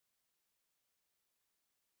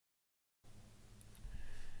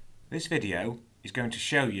This video is going to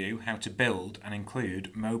show you how to build and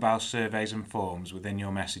include mobile surveys and forms within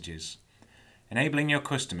your messages. Enabling your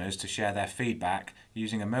customers to share their feedback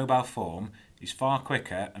using a mobile form is far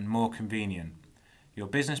quicker and more convenient. Your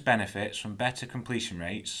business benefits from better completion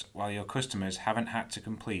rates while your customers haven't had to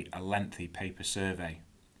complete a lengthy paper survey.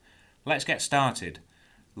 Let's get started.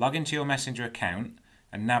 Log into your Messenger account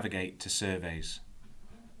and navigate to Surveys.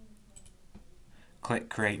 Click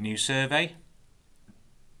Create New Survey.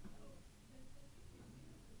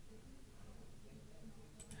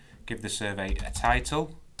 Give the survey a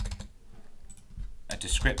title, a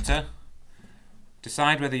descriptor.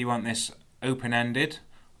 Decide whether you want this open-ended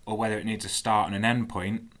or whether it needs a start and an end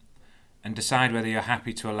point, and decide whether you're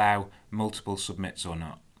happy to allow multiple submits or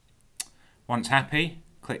not. Once happy,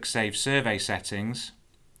 click Save Survey Settings.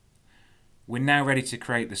 We're now ready to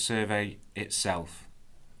create the survey itself.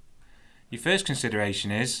 Your first consideration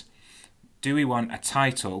is, do we want a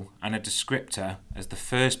title and a descriptor as the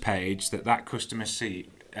first page that customer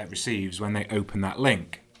receives when they open that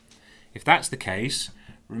link? If that's the case,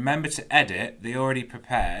 remember to edit the already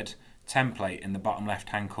prepared template in the bottom left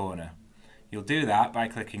hand corner. You'll do that by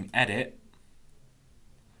clicking Edit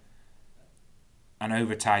and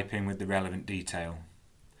over typing with the relevant detail.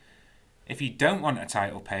 If you don't want a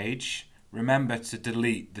title page, remember to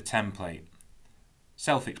delete the template.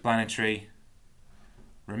 Self-explanatory,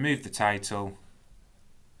 remove the title,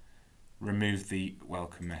 remove the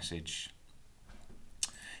welcome message.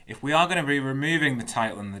 If we are going to be removing the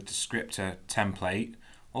title and the descriptor template,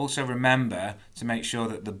 also remember to make sure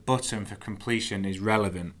that the button for completion is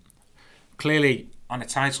relevant. Clearly, on a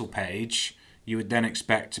title page, you would then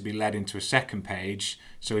expect to be led into a second page,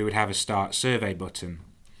 so we would have a Start Survey button.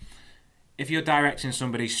 If you're directing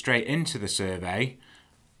somebody straight into the survey,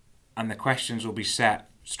 and the questions will be set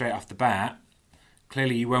straight off the bat,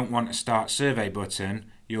 clearly you won't want a Start Survey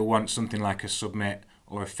button, you'll want something like a Submit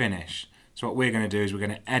or a Finish. So what we're going to do is we're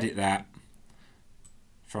going to edit that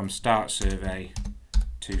from Start Survey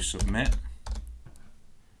to Submit,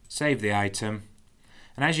 save the item,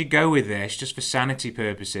 and as you go with this, just for sanity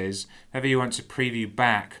purposes, if ever you want to preview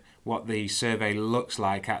back what the survey looks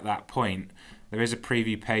like at that point, there is a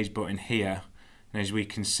preview page button here, and as we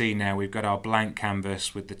can see now, we've got our blank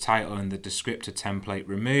canvas with the title and the descriptor template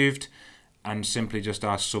removed and simply just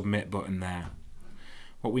our Submit button there.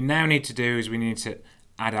 What we now need to do is we need to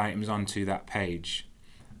add items onto that page.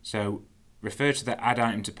 So refer to the Add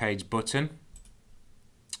Item to Page button.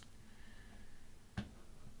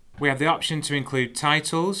 We have the option to include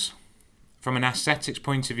titles. From an aesthetics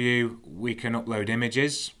point of view, we can upload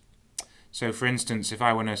images. So for instance, if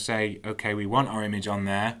I want to say, okay, we want our image on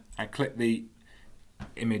there, I click the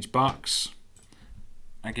image box,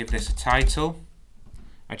 I give this a title,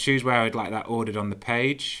 I choose where I would like that ordered on the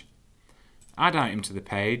page, add item to the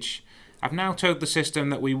page. I've now told the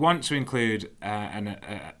system that we want to include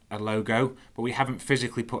a logo, but we haven't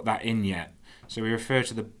physically put that in yet. So we refer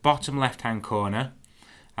to the bottom left hand corner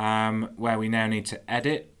where we now need to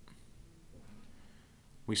edit.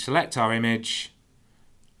 We select our image,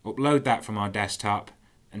 upload that from our desktop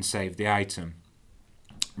and save the item.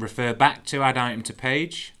 Refer back to Add Item to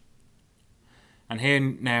Page, and here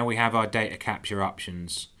now we have our data capture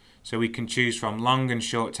options. So we can choose from long and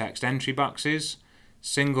short text entry boxes,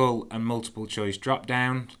 single and multiple choice drop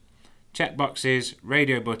down, checkboxes,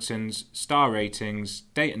 radio buttons, star ratings,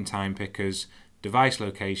 date and time pickers, device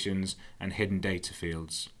locations and hidden data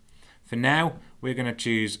fields. For now, we're going to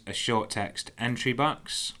choose a short text entry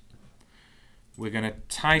box. We're going to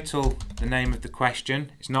title the name of the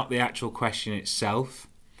question. It's not the actual question itself.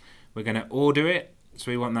 We're going to order it, so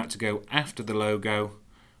we want that to go after the logo.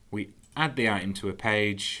 We add the item to a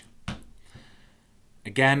page.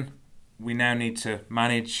 Again, we now need to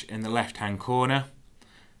manage in the left hand corner.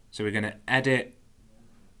 So we're going to edit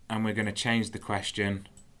and we're going to change the question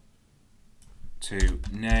to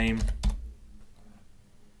name,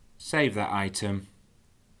 save that item.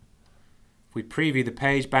 If we preview the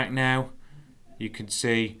page back now, you can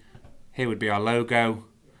see here would be our logo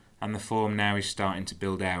and the form now is starting to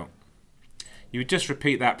build out. You would just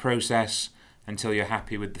repeat that process until you're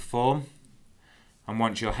happy with the form, and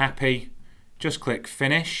once you're happy, just click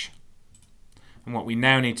Finish. And what we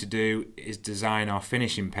now need to do is design our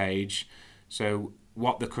finishing page, so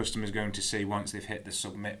what the customer is going to see once they've hit the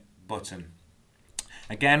Submit button.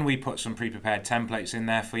 Again, we put some pre-prepared templates in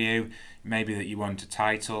there for you. Maybe that you want a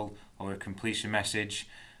title or a completion message.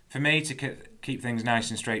 For me, to keep things nice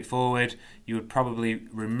and straightforward, you would probably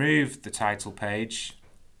remove the title page,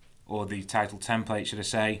 or the title template should I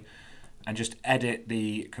say, and just edit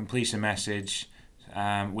the completion message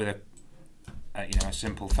with a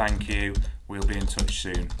simple thank you, we'll be in touch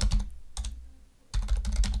soon.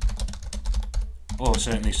 or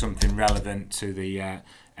certainly something relevant to the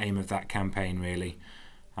aim of that campaign really.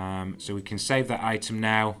 So we can save that item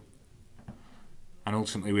now, and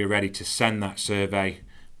ultimately we're ready to send that survey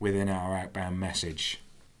within our outbound message.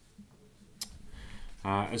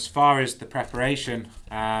 As far as the preparation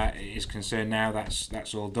is concerned now,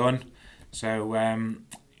 that's all done. So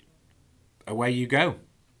away you go.